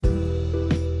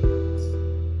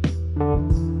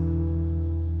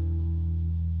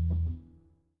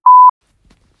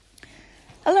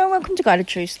Hello and welcome to Guided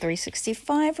Truths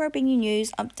 365, where I bring you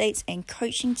news, updates, and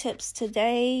coaching tips.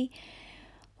 Today,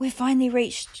 we've finally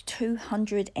reached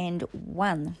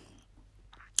 201.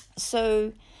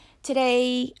 So,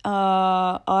 today,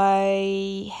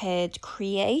 I had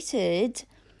created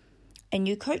a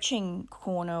new coaching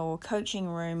corner or coaching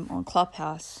room on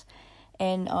Clubhouse.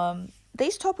 And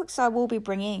these topics I will be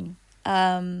bringing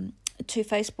to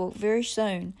Facebook very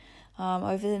soon,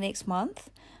 over the next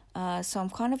month. So I'm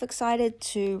kind of excited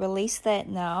to release that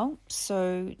now.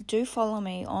 So do follow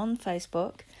me on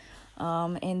Facebook.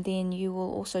 And then you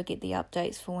will also get the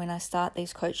updates for when I start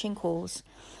these coaching calls.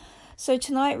 So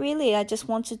tonight, really, I just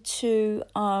wanted to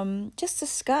just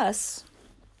discuss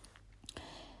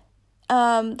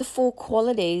the four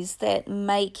qualities that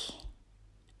make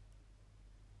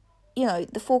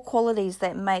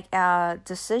our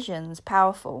decisions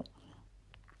powerful.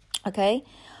 Okay?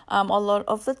 A lot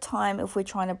of the time, if we're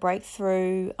trying to break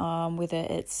through, whether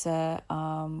it's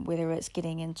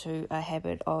getting into a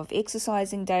habit of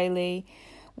exercising daily,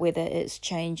 whether it's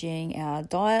changing our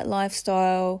diet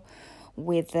lifestyle,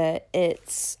 whether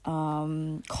it's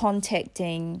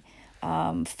contacting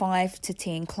 5 to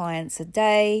 10 clients a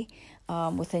day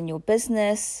within your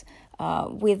business,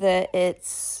 whether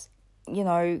it's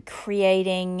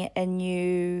creating a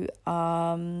new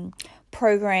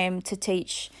program to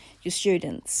teach your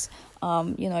students.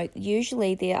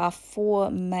 Usually there are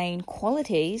 4 main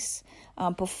qualities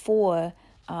before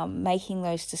making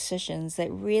those decisions that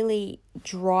really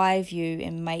drive you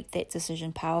and make that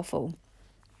decision powerful.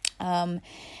 And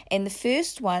the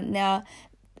first one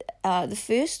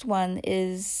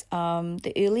is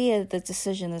the earlier the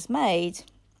decision is made,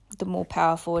 the more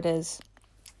powerful it is.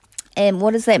 And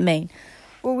what does that mean?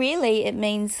 Well, really, it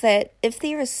means that if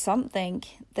there is something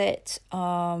that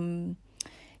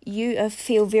you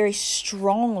feel very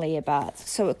strongly about,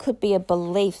 so it could be a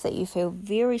belief that you feel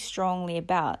very strongly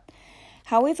about,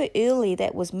 however early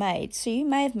that was made. So you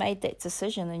may have made that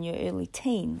decision in your early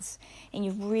teens, and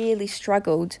you've really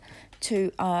struggled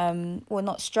to,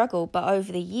 not struggled, but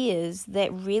over the years,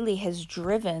 that really has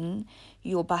driven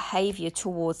your behavior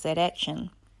towards that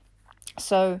action.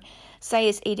 So say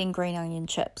it's eating green onion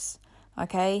chips,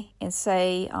 okay? And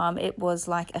say it was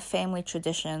like a family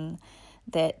tradition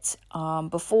that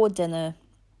before dinner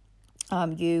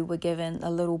you were given a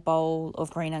little bowl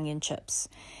of green onion chips.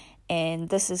 And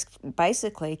this is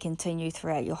basically continued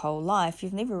throughout your whole life.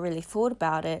 You've never really thought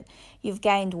about it. You've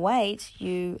gained weight.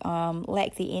 You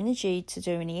lack the energy to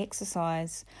do any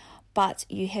exercise. But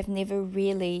you have never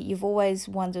really, you've always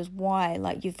wondered why.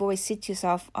 Like you've always said to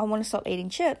yourself, I want to stop eating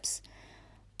chips.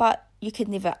 But you could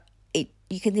never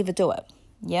do it.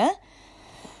 Yeah?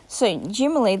 So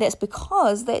generally that's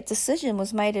because that decision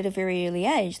was made at a very early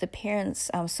age. The parents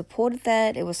supported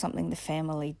that. It was something the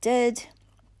family did.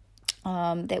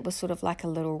 That was sort of like a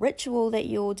little ritual that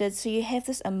you all did. So you have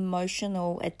this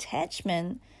emotional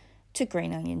attachment to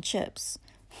green onion chips,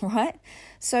 right?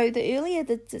 So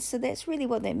so that's really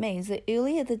what that means. The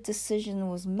earlier the decision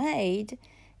was made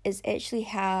is actually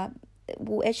how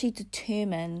will actually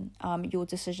determine your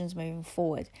decisions moving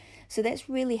forward. So that's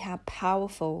really how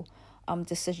powerful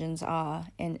decisions are,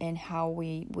 and how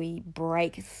we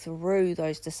break through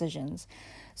those decisions.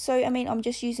 So, I'm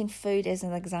just using food as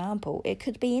an example. It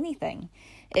could be anything.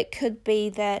 It could be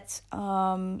that,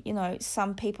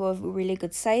 some people are really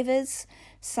good savers,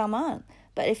 some aren't.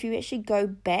 But if you actually go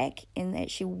back and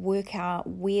actually work out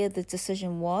where the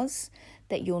decision was,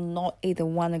 that you're not either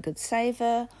 1, a good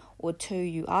saver, or 2,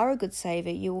 you are a good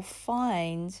saver, you'll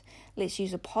find, let's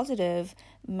use a positive,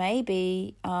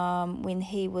 maybe when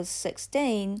he was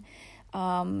 16,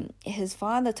 his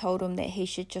father told him that he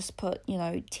should just put,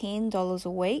 $10 a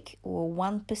week or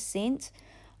 1%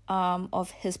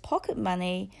 of his pocket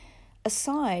money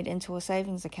aside into a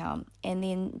savings account, and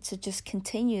then to just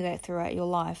continue that throughout your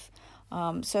life.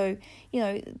 So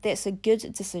that's a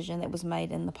good decision that was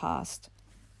made in the past.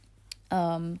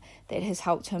 That has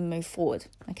helped him move forward.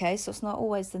 Okay, so it's not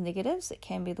always the negatives, it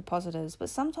can be the positives, but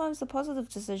sometimes the positive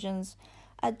decisions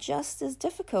are just as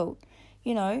difficult.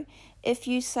 If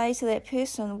you say to that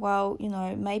person, well,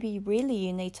 maybe really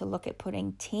you need to look at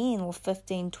putting 10 or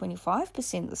 15,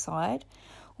 25% aside,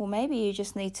 or maybe you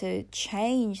just need to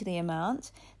change the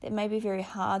amount, that may be very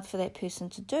hard for that person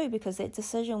to do because that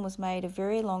decision was made a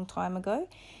very long time ago.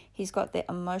 He's got that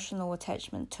emotional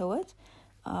attachment to it.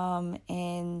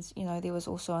 And there was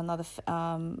also another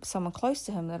someone close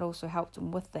to him that also helped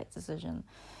him with that decision.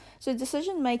 So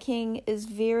decision making is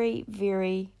very,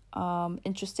 very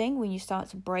interesting when you start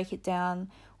to break it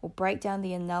down, or break down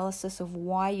the analysis of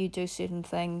why you do certain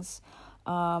things,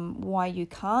 why you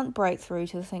can't break through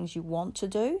to the things you want to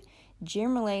do.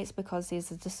 Generally, it's because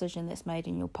there's a decision that's made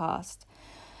in your past.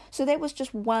 So that was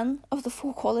just one of the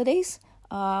 4 qualities.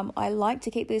 I like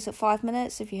to keep these at 5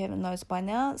 minutes if you haven't noticed by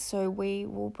now. So we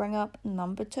will bring up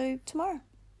number 2 tomorrow.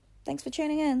 Thanks for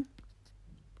tuning in.